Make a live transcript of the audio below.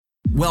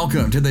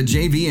Welcome to the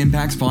JV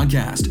Impacts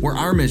Podcast, where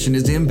our mission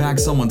is to impact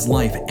someone's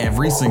life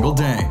every single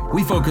day.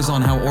 We focus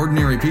on how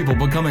ordinary people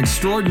become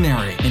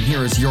extraordinary. And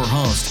here is your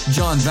host,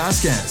 John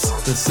Vasquez,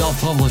 the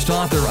self-published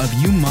author of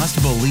You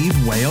Must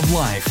Believe Way of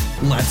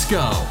Life. Let's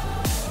go.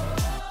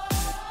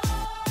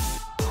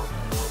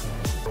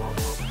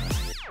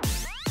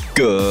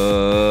 Good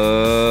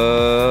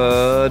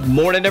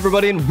morning,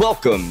 everybody, and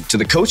welcome to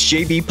the Coach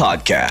JV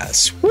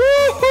Podcast.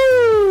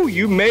 Woohoo!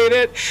 You made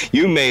it.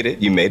 You made it.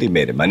 You made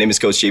it. My name is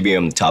Coach JV.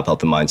 I'm the top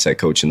health and mindset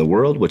coach in the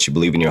world. What you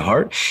believe in your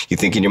heart, you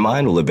think in your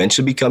mind will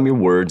eventually become your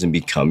words and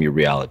become your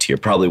reality. You're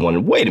probably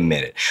wondering, wait a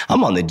minute,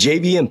 I'm on the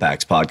JV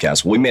Impacts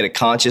Podcast. We made a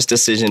conscious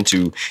decision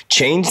to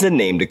change the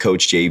name to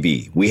Coach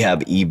JV. We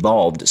have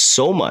evolved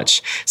so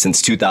much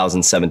since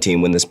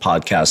 2017 when this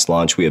podcast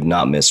launched. We have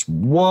not missed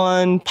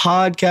one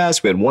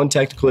podcast. We had one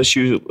technical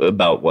issue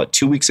about,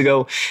 2 weeks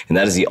ago? And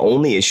that is the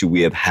only issue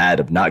we have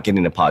had of not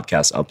getting a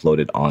podcast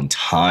uploaded on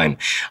time.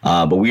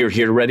 But we are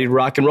here ready to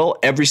rock and roll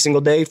every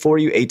single day for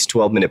you, 8 to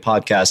 12 minute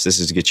podcast. This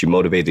is to get you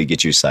motivated, to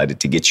get you excited,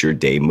 to get your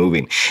day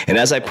moving. And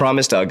as I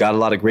promised, I got a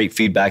lot of great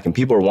feedback and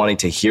people are wanting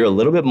to hear a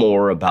little bit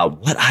more about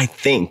what I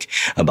think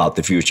about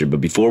the future.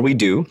 But before we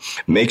do,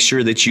 make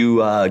sure that you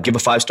give a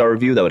 5-star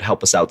review. That would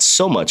help us out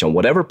so much on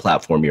whatever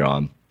platform you're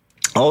on.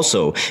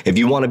 Also, if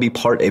you want to be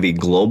part of a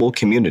global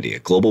community, a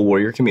global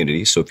warrior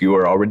community, so if you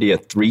are already a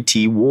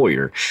 3T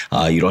warrior,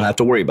 you don't have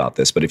to worry about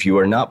this. But if you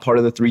are not part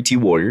of the 3T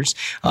warriors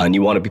and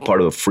you want to be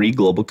part of a free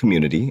global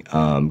community,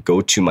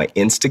 go to my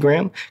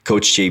Instagram,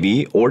 Coach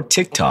JV, or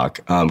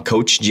TikTok,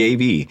 Coach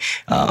JV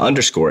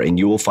 _ and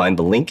you will find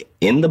the link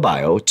in the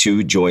bio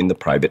to join the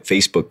private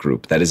Facebook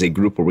group. That is a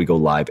group where we go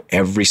live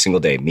every single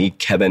day. Me,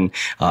 Kevin,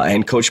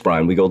 and Coach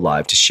Brian, we go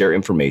live to share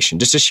information,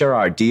 just to share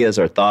our ideas,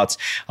 our thoughts,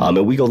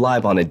 and we go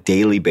live on a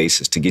daily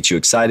basis to get you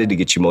excited, to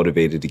get you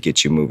motivated, to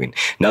get you moving.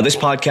 Now, this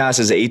podcast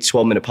is an 8 to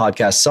 12-minute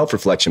podcast,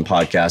 self-reflection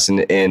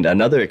podcast, and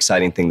another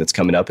exciting thing that's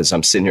coming up is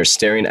I'm sitting here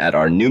staring at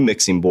our new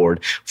mixing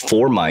board,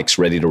 4 mics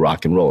ready to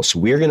rock and roll. So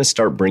we're going to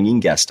start bringing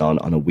guests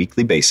on a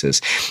weekly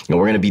basis, and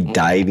we're going to be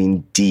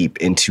diving deep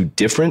into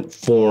different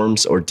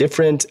forms or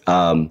different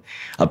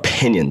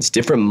opinions,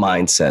 different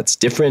mindsets,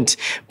 different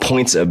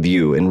points of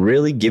view, and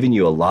really giving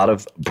you a lot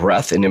of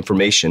breadth and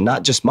information,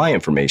 not just my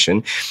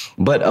information,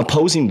 but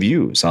opposing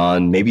views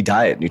on maybe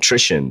diet,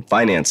 nutrition,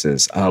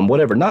 finances,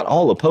 whatever. Not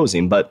all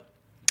opposing, but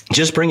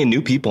just bringing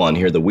new people on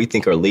here that we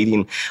think are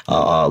leading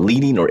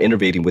or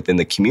innovating within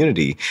the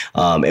community.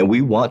 And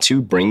we want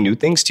to bring new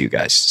things to you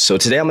guys. So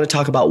today I'm going to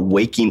talk about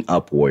waking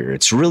up, warrior.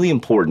 It's really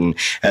important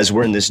as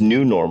we're in this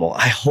new normal.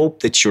 I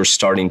hope that you're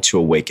starting to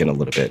awaken a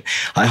little bit.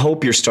 I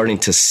hope you're starting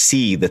to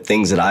see the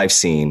things that I've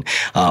seen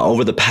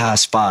over the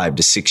past 5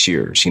 to 6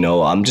 years. You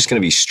know, I'm just going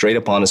to be straight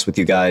up honest with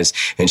you guys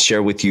and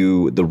share with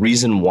you the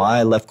reason why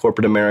I left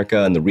corporate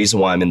America and the reason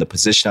why I'm in the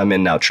position I'm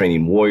in now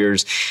training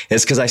warriors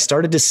is because I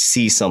started to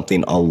see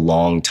something a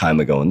long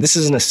time ago. And this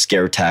isn't a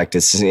scare tactic.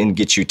 This isn't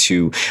get you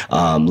to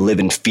live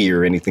in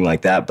fear or anything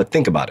like that. But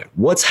think about it.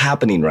 What's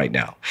happening right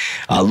now?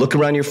 Look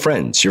around your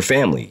friends, your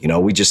family. You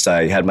know,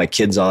 I had my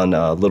kids on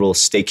a little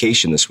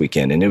staycation this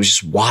weekend and it was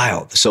just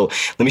wild. So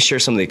let me share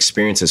some of the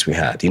experiences we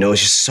had. You know,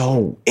 it's just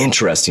so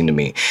interesting to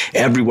me.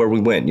 Everywhere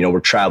we went, you know, we're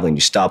traveling,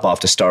 you stop off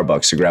to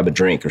Starbucks to grab a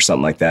drink or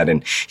something like that.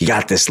 And you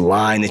got this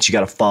line that you got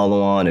to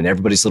follow on and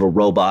everybody's little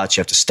robots.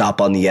 You have to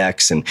stop on the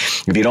X. And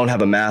if you don't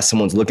have a mask,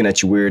 someone's looking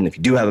at you weird. And if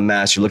you do have a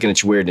mask, you're looking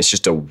at you weird, and it's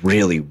just a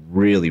really,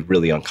 really,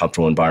 really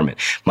uncomfortable environment.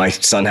 My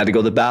son had to go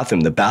to the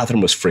bathroom. The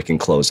bathroom was freaking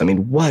closed. I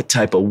mean, what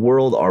type of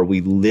world are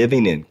we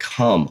living in?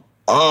 Come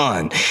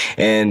on.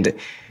 And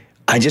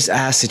I just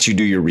ask that you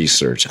do your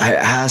research. I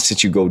ask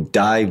that you go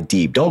dive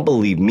deep. Don't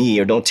believe me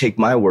or don't take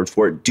my word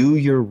for it. Do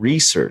your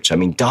research. I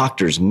mean,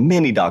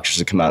 many doctors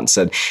have come out and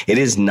said it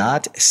is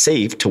not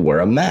safe to wear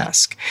a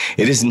mask.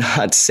 It is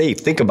not safe.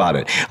 Think about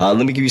it.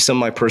 Let me give you some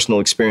of my personal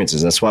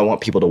experiences. That's why I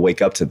want people to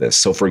wake up to this.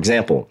 So for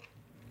example,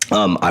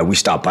 we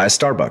stopped by a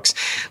Starbucks.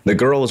 The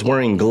girl was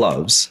wearing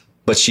gloves,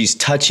 but she's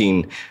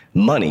touching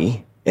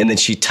money, and then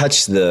she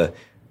touched the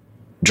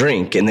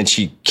drink, and then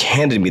she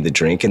handed me the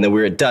drink, and then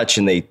we were at Dutch,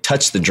 and they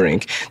touched the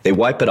drink, they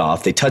wipe it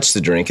off, they touch the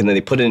drink, and then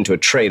they put it into a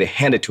tray to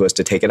hand it to us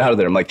to take it out of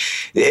there. I'm like,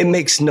 it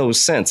makes no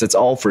sense. It's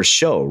all for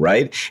show,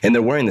 right? And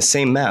they're wearing the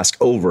same mask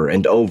over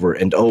and over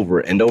and over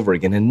and over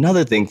again.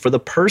 Another thing for the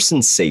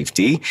person's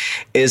safety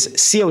is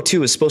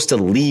CO2 is supposed to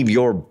leave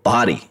your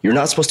body. You're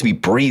not supposed to be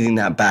breathing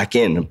that back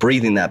in.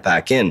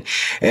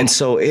 And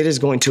so it is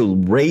going to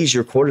raise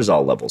your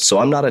cortisol levels. So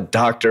I'm not a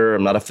doctor,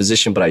 I'm not a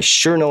physician, but I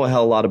sure know a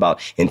hell of a lot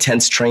about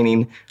intense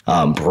training,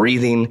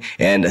 breathing,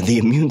 and the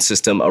immune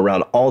system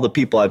around all the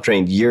people I've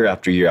trained year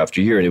after year after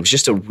year. And it was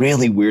just a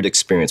really weird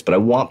experience, but I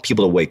want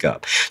people to wake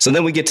up. So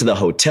then we get to the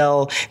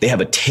hotel. They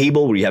have a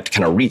table where you have to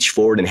kind of reach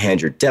forward and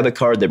hand your debit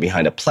card. They're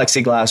behind a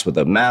plexiglass with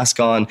a mask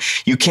on.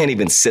 You can't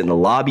even sit in the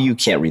lobby. You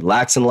can't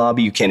relax in the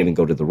lobby. You can't even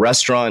go to the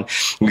restaurant.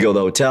 We go to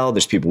the hotel.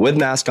 There's people with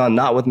mask on,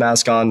 not with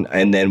mask on.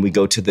 And then we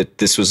go to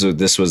this was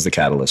the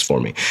catalyst for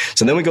me.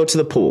 So then we go to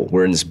the pool.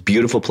 We're in this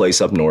beautiful place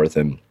up north,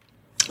 and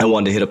I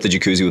wanted to hit up the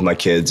jacuzzi with my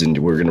kids and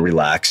we're going to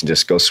relax and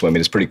just go swimming.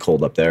 It's pretty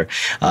cold up there,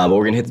 but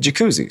we're going to hit the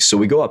jacuzzi. So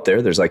we go up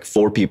there. There's like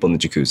 4 people in the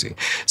jacuzzi.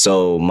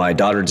 So my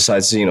daughter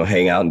decides to,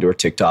 hang out and do her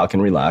TikTok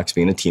and relax,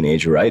 being a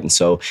teenager, right? And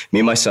so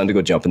me and my son to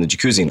go jump in the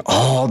jacuzzi, and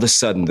all of a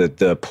sudden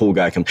the pool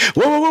guy comes,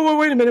 whoa,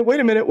 wait a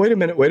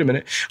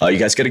minute. You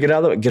guys got to get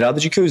out of the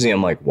jacuzzi.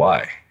 I'm like,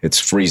 why? It's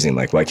freezing.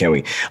 Like, why can't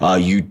we?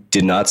 You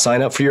did not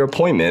sign up for your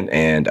appointment,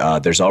 and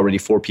there's already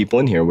 4 people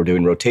in here. We're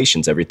doing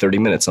rotations every 30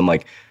 minutes. I'm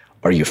like,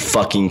 are you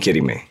fucking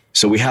kidding me?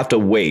 So we have to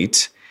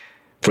wait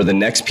for the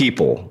next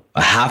people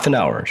a half an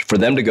hour for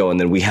them to go. And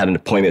then we had an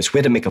appointment. So we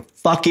had to make a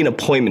fucking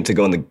appointment to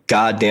go in the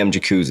goddamn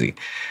jacuzzi.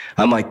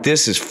 I'm like,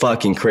 this is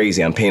fucking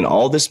crazy. I'm paying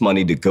all this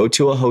money to go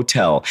to a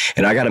hotel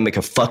and I got to make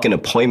a fucking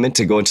appointment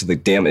to go into the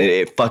damn,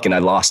 I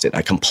lost it.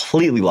 I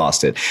completely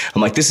lost it.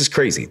 I'm like, this is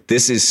crazy.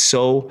 This is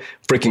so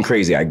freaking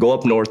crazy. I go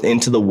up north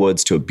into the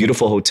woods to a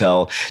beautiful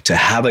hotel to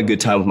have a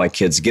good time with my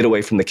kids, get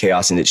away from the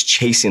chaos, and it's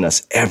chasing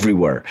us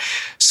everywhere.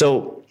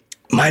 So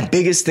my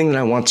biggest thing that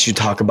I want to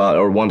talk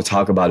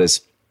about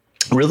is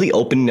really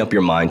opening up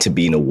your mind to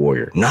being a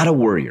warrior, not a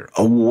worrier,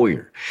 a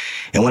warrior.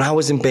 And when I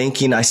was in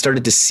banking, I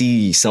started to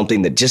see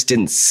something that just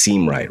didn't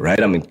seem right?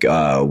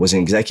 I was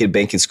in executive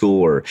banking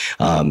school, or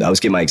I was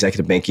getting my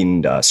executive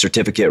banking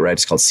certificate, right?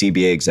 It's called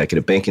CBA,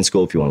 Executive Banking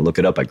School. If you want to look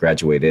it up, I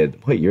graduated.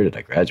 What year did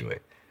I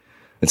graduate?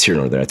 It's here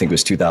nor there. I think it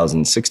was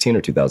 2016 or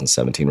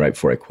 2017, right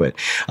before I quit.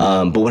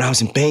 But when I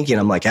was in banking,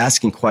 I'm like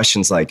asking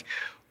questions like,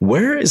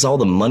 where is all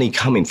the money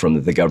coming from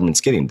that the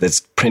government's getting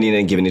that's printing it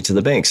and giving it to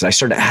the banks? And I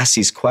started to ask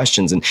these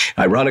questions. And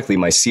ironically,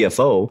 my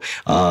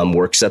CFO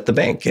works at the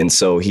bank. And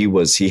so he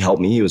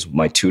helped me. He was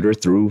my tutor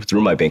through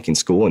my banking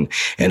school.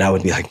 And I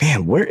would be like,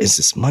 man, where is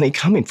this money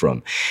coming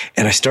from?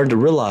 And I started to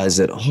realize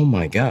that, oh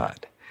my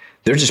God,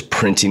 they're just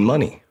printing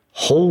money.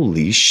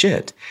 Holy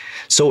shit.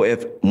 So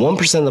if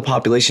 1% of the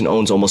population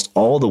owns almost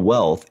all the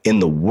wealth in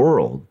the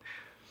world,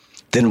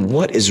 then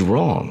what is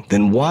wrong?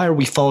 Then why are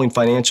we following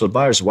financial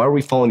advisors? Why are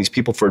we following these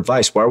people for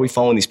advice? Why are we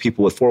following these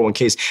people with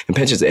 401ks and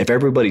pensions? If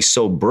everybody's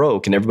so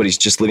broke and everybody's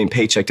just living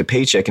paycheck to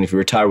paycheck, and if you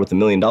retire with $1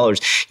 million,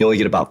 you only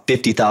get about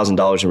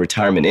 $50,000 in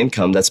retirement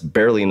income, that's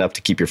barely enough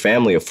to keep your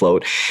family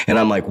afloat. And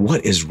I'm like,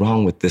 what is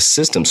wrong with this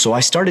system? So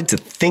I started to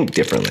think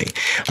differently.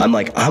 I'm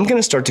like, I'm going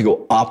to start to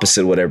go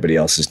opposite what everybody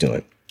else is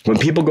doing. When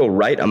people go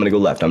right, I'm going to go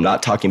left. I'm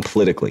not talking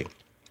politically.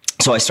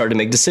 So I started to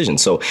make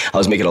decisions. So I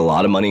was making a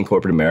lot of money in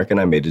corporate America, and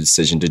I made a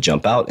decision to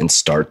jump out and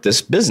start this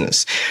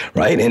business,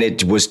 right? And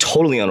it was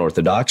totally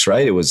unorthodox,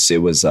 right? It was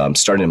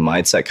starting a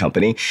mindset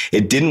company.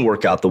 It didn't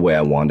work out the way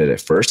I wanted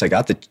at first. I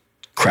got the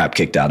crap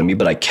kicked out of me,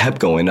 but I kept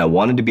going. I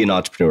wanted to be an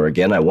entrepreneur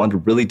again. I wanted to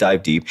really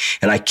dive deep,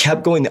 and I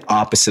kept going the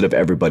opposite of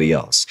everybody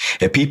else.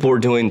 If people were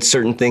doing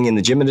certain thing in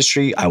the gym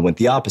industry, I went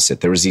the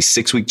opposite. There was these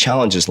 6-week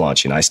challenges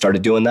launching. I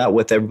started doing that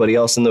with everybody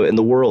else in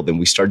the world, and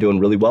we started doing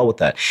really well with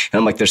that. And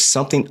I'm like, there's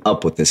something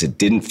up with this. It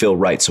didn't feel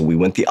right. So we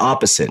went the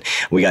opposite.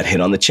 We got hit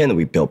on the chin, and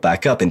we built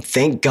back up. And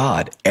thank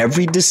God,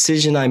 every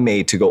decision I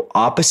made to go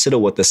opposite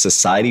of what the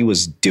society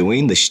was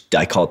doing,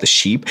 I call it the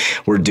sheep,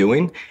 were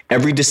doing,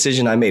 every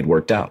decision I made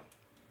worked out.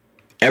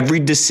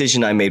 Every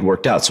decision I made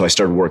worked out. So I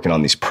started working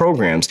on these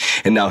programs,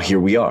 and now here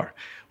we are.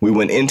 We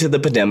went into the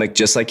pandemic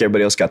just like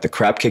everybody else, got the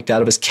crap kicked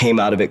out of us, came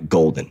out of it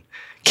golden.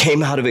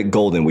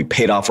 We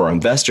paid off our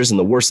investors in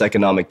the worst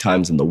economic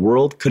times in the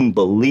world. Couldn't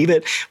believe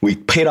it. We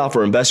paid off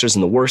our investors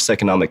in the worst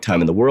economic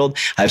time in the world.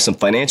 I have some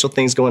financial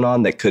things going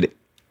on that could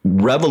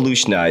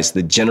revolutionize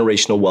the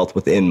generational wealth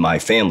within my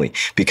family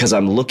because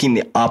I'm looking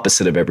the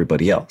opposite of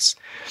everybody else.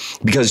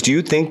 Because do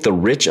you think the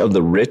rich of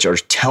the rich are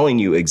telling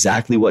you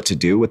exactly what to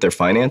do with their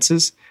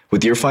finances,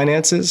 with your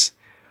finances?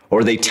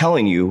 Or are they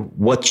telling you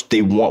what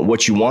they want,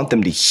 what you want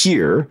them to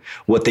hear,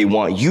 what they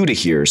want you to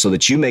hear so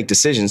that you make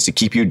decisions to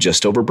keep you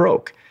just over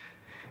broke?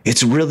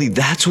 It's really,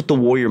 that's what the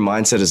warrior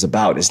mindset is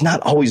about. It's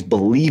not always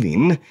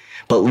believing,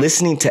 but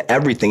listening to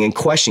everything and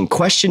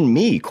question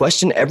me,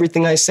 question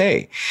everything I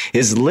say,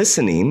 is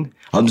listening,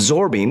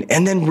 absorbing,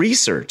 and then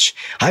research.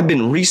 I've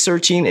been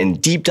researching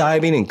and deep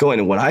diving and going.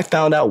 And when I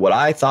found out what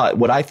I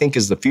think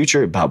is the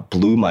future, it about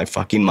blew my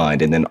fucking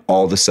mind. And then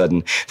all of a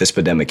sudden this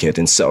pandemic hit,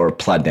 or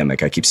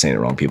plademic, I keep saying it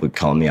wrong. People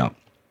calling me out.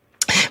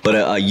 But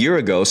a year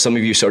ago, some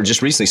of you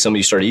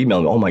started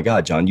emailing me, oh my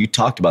God, John, you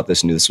talked about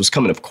this and knew this was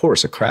coming. Of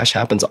course, a crash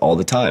happens all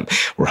the time.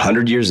 We're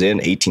 100 years in,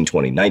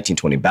 1820,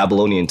 1920,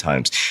 Babylonian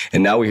times.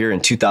 And now we're here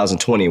in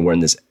 2020, and we're in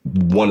this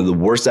one of the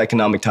worst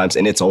economic times,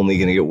 and it's only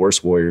going to get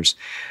worse, warriors.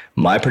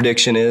 My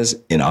prediction is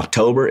in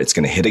October, it's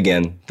going to hit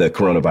again, the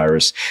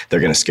coronavirus. They're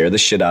going to scare the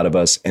shit out of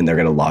us, and they're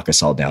going to lock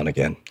us all down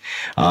again.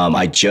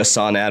 I just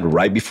saw an ad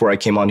right before I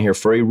came on here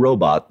for a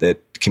robot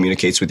that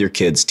communicates with your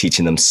kids,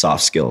 teaching them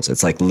soft skills.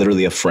 It's like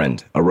literally a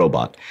friend, a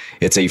robot.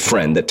 It's a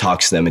friend that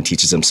talks to them and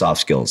teaches them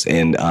soft skills.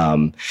 And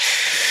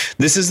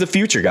this is the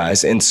future,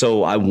 guys. And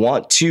so I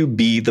want to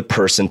be the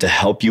person to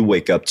help you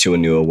wake up to a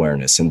new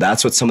awareness. And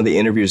that's what some of the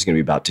interviews are going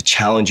to be about, to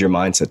challenge your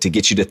mindset, to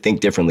get you to think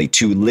differently,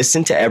 to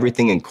listen to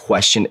everything and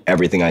question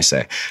everything I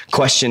say.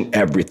 Question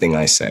everything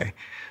I say.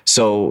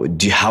 So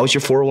how's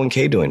your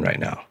 401k doing right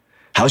now?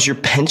 How's your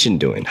pension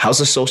doing? How's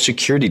the Social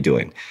Security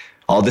doing?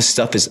 All this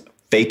stuff is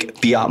fake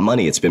fiat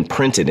money. It's been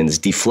printed and it's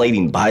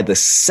deflating by the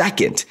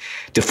second.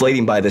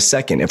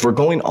 If we're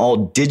going all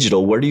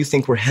digital, where do you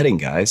think we're heading,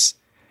 guys?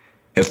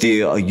 If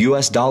the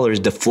US dollar is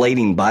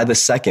deflating by the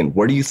second,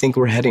 where do you think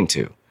we're heading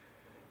to?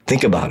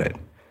 Think about it.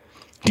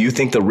 Do you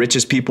think the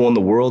richest people in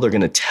the world are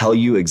going to tell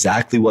you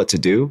exactly what to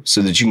do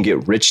so that you can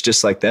get rich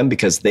just like them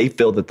because they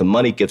feel that the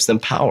money gives them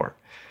power,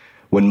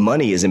 when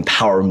money is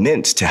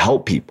empowerment to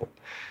help people?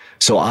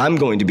 So I'm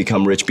going to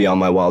become rich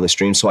beyond my wildest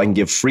dreams so I can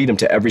give freedom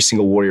to every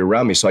single warrior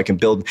around me, so I can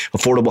build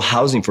affordable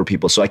housing for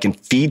people, so I can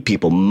feed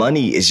people.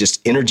 Money is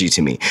just energy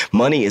to me.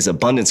 Money is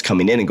abundance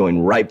coming in and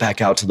going right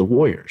back out to the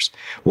warriors.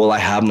 Will I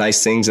have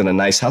nice things and a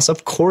nice house?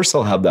 Of course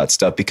I'll have that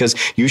stuff, because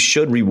you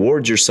should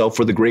reward yourself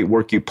for the great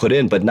work you put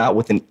in, but not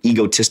with an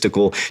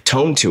egotistical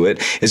tone to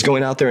it. Is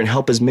going out there and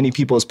help as many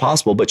people as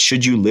possible. But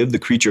should you live the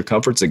creature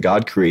comforts that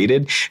God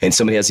created and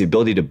somebody has the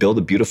ability to build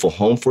a beautiful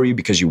home for you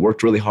because you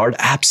worked really hard?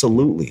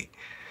 Absolutely.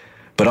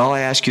 But all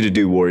I ask you to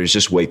do, warriors,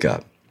 just wake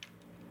up.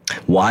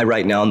 Why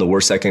right now in the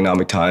worst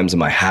economic times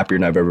am I happier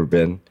than I've ever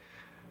been?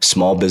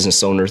 Small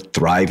business owner,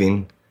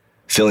 thriving,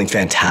 feeling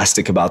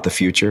fantastic about the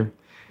future?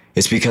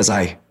 It's because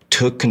I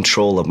took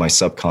control of my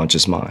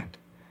subconscious mind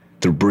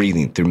through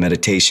breathing, through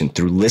meditation,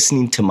 through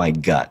listening to my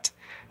gut.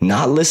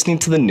 Not listening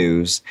to the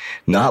news,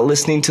 not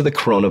listening to the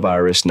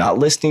coronavirus, not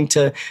listening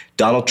to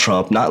Donald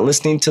Trump, not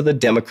listening to the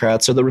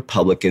Democrats or the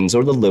Republicans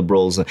or the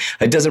liberals.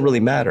 It doesn't really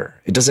matter.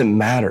 It doesn't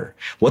matter.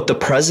 What the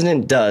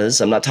president does,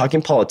 I'm not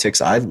talking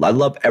politics. I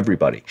love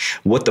everybody.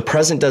 What the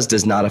president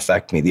does not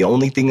affect me. The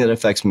only thing that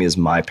affects me is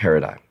my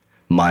paradigm,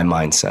 my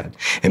mindset.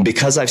 And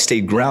because I've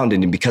stayed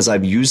grounded and because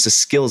I've used the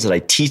skills that I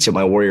teach at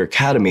my Warrior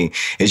Academy,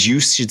 as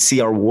you should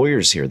see our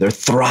warriors here, they're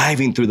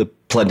thriving through the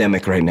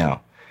pandemic right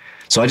now.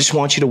 So I just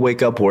want you to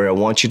wake up, warrior. I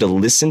want you to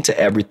listen to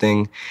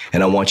everything,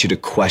 and I want you to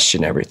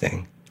question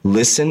everything.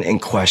 Listen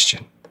and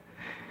question.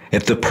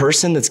 If the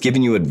person that's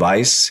giving you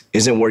advice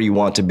isn't where you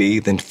want to be,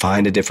 then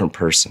find a different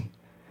person.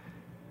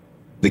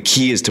 The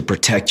key is to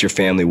protect your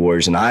family,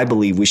 warriors, and I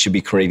believe we should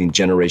be creating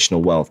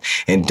generational wealth.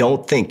 And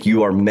don't think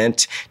you are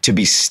meant to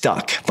be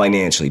stuck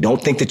financially.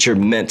 Don't think that you're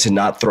meant to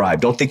not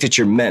thrive. Don't think that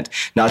you're meant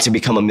not to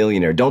become a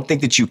millionaire. Don't think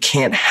that you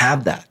can't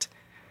have that.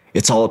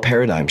 It's all a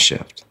paradigm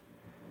shift.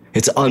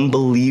 It's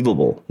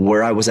unbelievable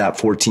where I was at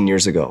 14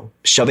 years ago,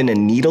 shoving a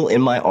needle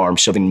in my arm,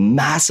 shoving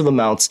massive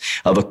amounts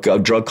of a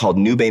drug called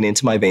Nubain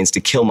into my veins to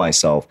kill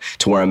myself,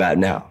 to where I'm at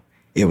now.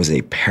 It was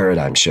a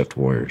paradigm shift,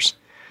 warriors.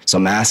 So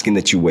I'm asking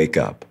that you wake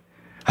up.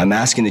 I'm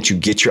asking that you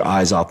get your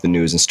eyes off the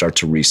news and start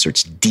to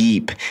research,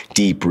 deep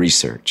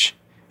research.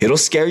 It'll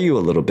scare you a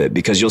little bit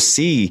because you'll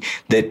see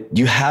that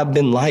you have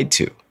been lied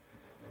to.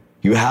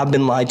 You have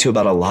been lied to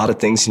about a lot of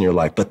things in your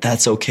life, but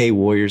that's okay,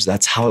 warriors.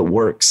 That's how it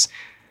works.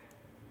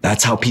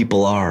 That's how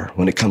people are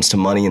when it comes to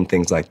money and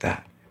things like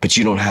that. But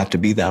you don't have to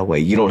be that way.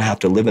 You don't have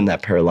to live in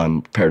that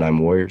paradigm,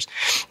 warriors.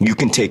 You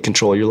can take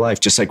control of your life.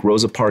 Just like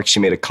Rosa Parks, she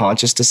made a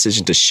conscious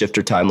decision to shift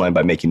her timeline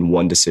by making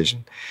one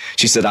decision.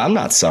 She said, I'm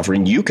not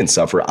suffering. You can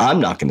suffer.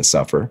 I'm not going to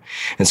suffer.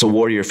 And so,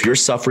 warrior, if you're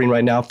suffering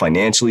right now,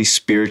 financially,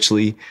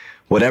 spiritually,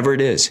 whatever it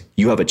is,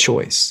 you have a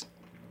choice.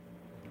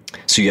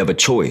 So you have a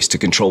choice to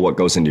control what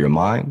goes into your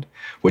mind,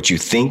 what you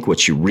think,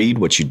 what you read,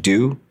 what you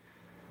do.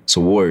 So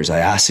warriors, I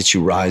ask that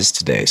you rise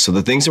today. So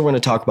the things that we're going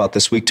to talk about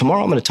this week,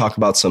 tomorrow I'm going to talk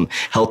about some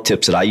health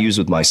tips that I use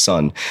with my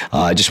son.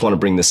 I just want to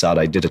bring this out.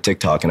 I did a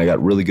TikTok and I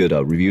got really good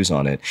reviews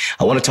on it.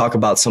 I want to talk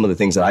about some of the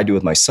things that I do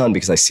with my son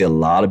because I see a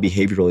lot of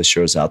behavioral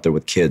issues out there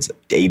with kids.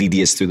 ADD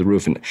is through the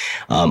roof. And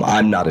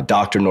I'm not a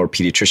doctor nor a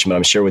pediatrician, but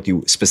I'm sharing with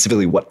you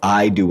specifically what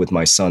I do with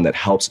my son that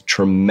helps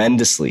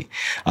tremendously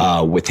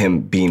with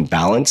him being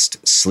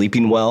balanced,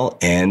 sleeping well,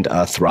 and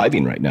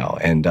thriving right now,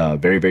 and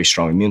very, very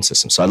strong immune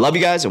system. So I love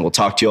you guys, and we'll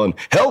talk to you on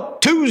Health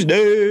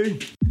Tuesday.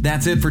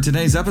 That's it for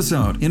today's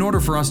episode. In order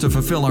for us to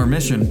fulfill our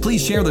mission,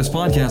 please share this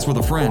podcast with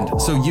a friend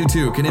so you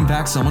too can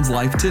impact someone's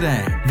life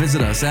today.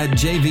 Visit us at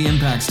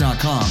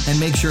jvimpacts.com and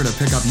make sure to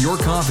pick up your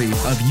copy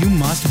of You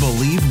Must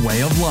Believe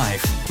Way of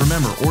Life.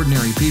 Remember,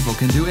 ordinary people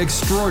can do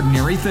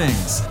extraordinary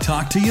things.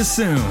 Talk to you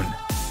soon.